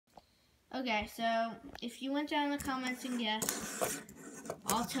Okay, so if you went down in the comments and guessed,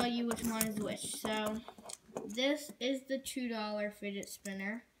 I'll tell you which one is which. So this is the $2 fidget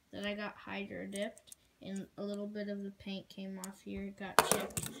spinner that I got hydro dipped, and a little bit of the paint came off here, it got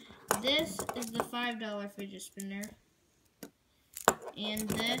chipped. This is the $5 fidget spinner, and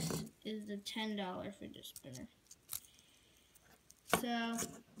this is the $10 fidget spinner. So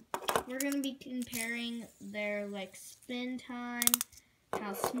we're going to be comparing their spin time,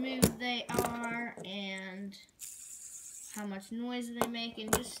 how smooth they are, and how much noise they make,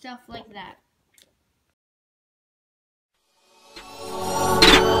 and just stuff like that.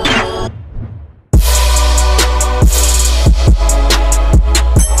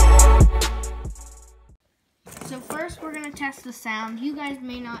 So first we're going to test the sound. You guys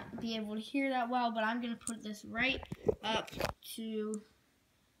may not be able to hear that well, but I'm going to put this right up to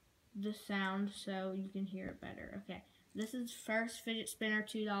the sound so you can hear it better. Okay, this is first fidget spinner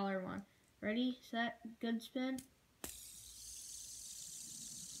 $2 one. Ready, set, good spin.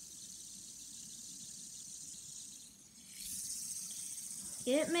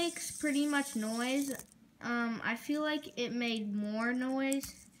 It makes pretty much noise. I feel like it made more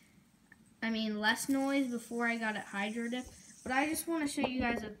noise. Less noise before I got it hydro dipped. But I just want to show you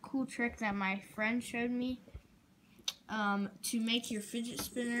guys a cool trick that my friend showed me to make your fidget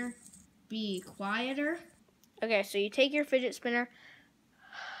spinner be quieter. Okay, so you take your fidget spinner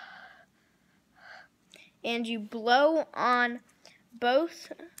and you blow on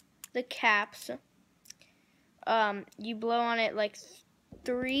both the caps. You blow on it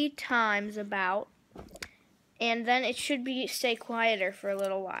 3 times about. And then it should stay quieter for a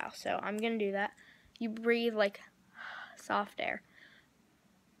little while. So I'm going to do that. You breathe soft air.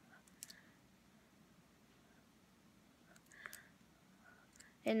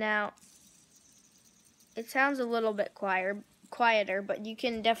 And now it sounds a little bit quieter, but you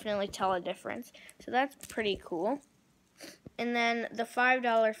can definitely tell a difference. So that's pretty cool. And then the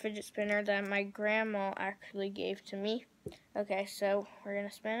 $5 fidget spinner that my grandma actually gave to me. Okay, so we're going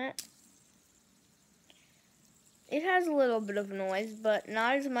to spin it. It has a little bit of noise, but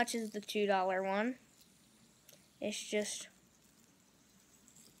not as much as the $2 one. It's just,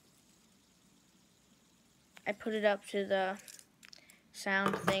 I put it up to the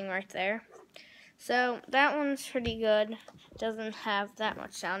sound thing right there. So that one's pretty good. Doesn't have that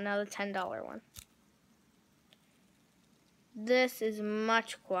much sound. Now the $10 one. This is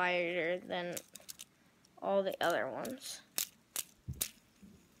much quieter than all the other ones.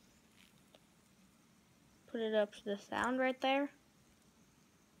 Put it up to the sound right there.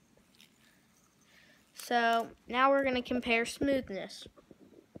 So now we're going to compare smoothness.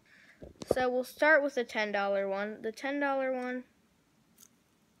 So we'll start with the $10 one. The $10 one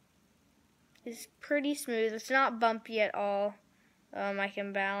is pretty smooth. It's not bumpy at all. I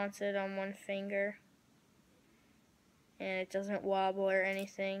can balance it on one finger. And it doesn't wobble or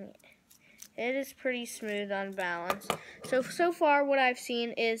anything. It is pretty smooth on balance. So far what I've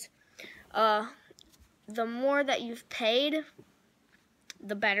seen is the more that you've paid,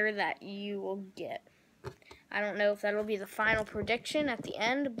 the better that you will get. I don't know if that'll be the final prediction at the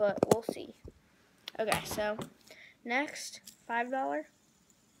end, but we'll see. Okay, so next, $5.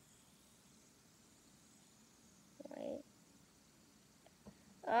 Wait.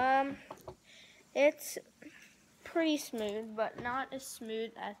 It's pretty smooth, but not as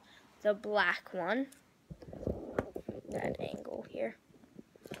smooth as the black one. That angle here.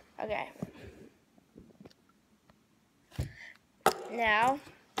 Okay. Now,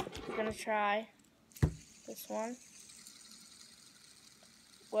 I'm going to try this one.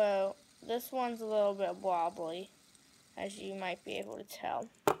 Whoa, this one's a little bit wobbly, as you might be able to tell.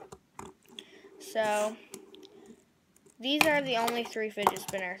 So, these are the only 3 fidget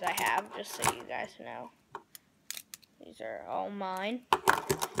spinners I have, just so you guys know. These are all mine.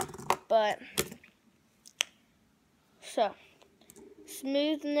 But, so,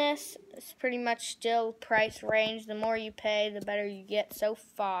 smoothness is pretty much still price range. The more you pay, the better you get so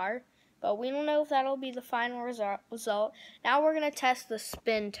far. But we don't know if that'll be the final result. Now we're going to test the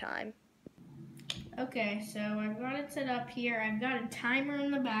spin time. Okay, so I've got it set up here. I've got a timer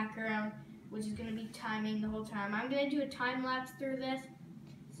in the background, which is going to be timing the whole time. I'm going to do a time lapse through this.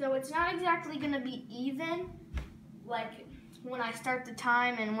 So it's not exactly going to be even, like when I start the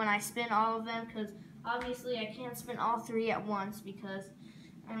time and when I spin all of them, because obviously I can't spin all 3 at once because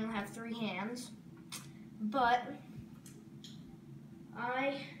I don't have 3 hands. But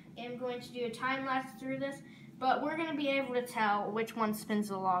I am going to do a time lapse through this, but we're going to be able to tell which one spins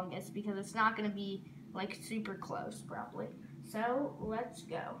the longest because it's not going to be super close probably. So let's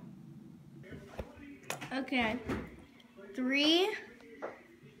go. Okay, 3,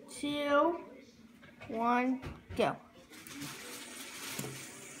 2, 1, go.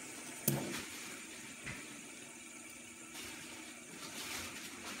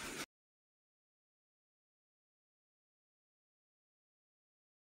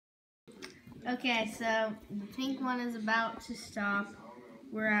 Okay, so the pink one is about to stop.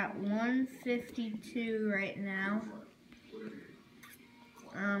 We're at 152 right now.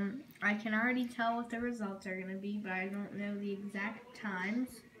 I can already tell what the results are going to be, but I don't know the exact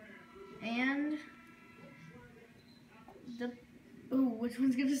times. And which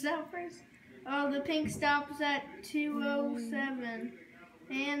one's going to stop first? Oh, the pink stops at 2:07.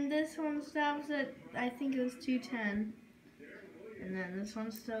 And this one stops at, I think it was 2:10. And then this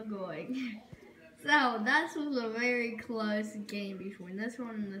one's still going. So, that was a very close game between this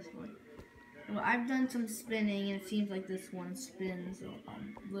one and this one. Well, I've done some spinning, and it seems like this one spins a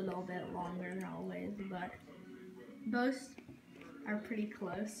little bit longer always, but both are pretty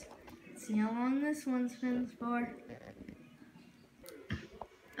close. Let's see how long this one spins for.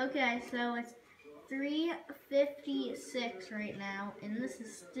 Okay, so it's 3:56 right now, and this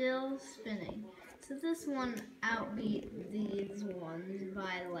is still spinning. So this one outbeat these ones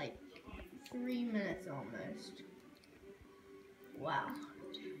by like 3 minutes almost. Wow.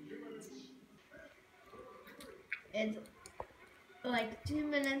 It's like 2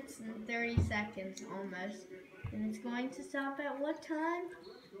 minutes and 30 seconds almost. And it's going to stop at what time?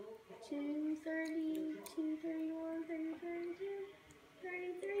 2:30, 2:31, 32,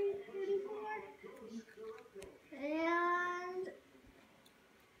 33, 34. And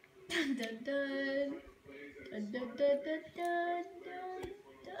dun dun dun. Dun dun dun dun dun dun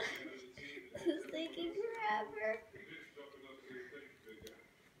dun. This is taking forever.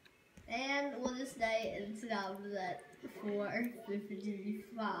 And we'll just stay and stop at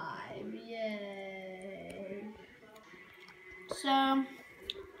 4:55. Yay! So,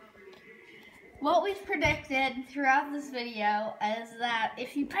 what we've predicted throughout this video is that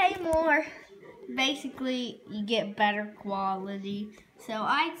if you pay more, basically you get better quality. So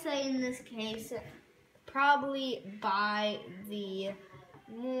I'd say in this case, probably buy the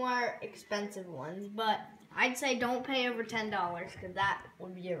more expensive ones, but I'd say don't pay over $10 because that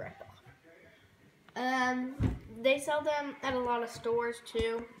would be a ripoff. They sell them at a lot of stores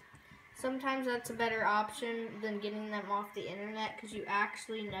too. Sometimes that's a better option than getting them off the internet because you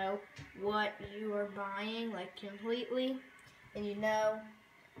actually know what you are buying, like completely, and you know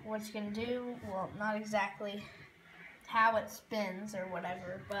what it's going to do. Well, not exactly how it spins or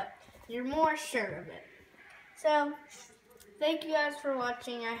whatever, but you're more sure of it. So, thank you guys for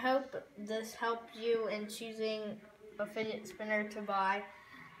watching. I hope this helped you in choosing a fidget spinner to buy.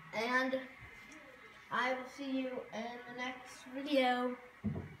 And I will see you in the next video.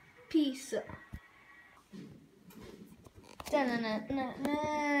 Peace.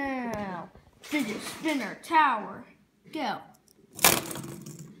 Now, fidget spinner tower, go.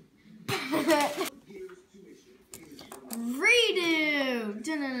 Redo.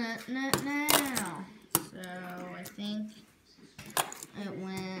 Now. So I think it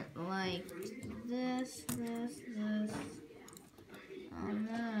went like this. Oh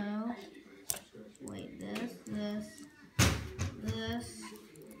no. Wait, this,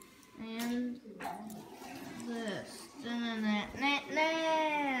 and this.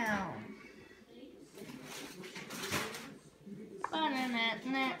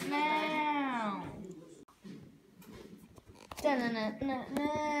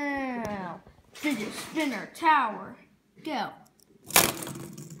 Now. Fidget spinner tower, go.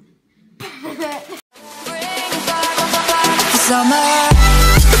 Summer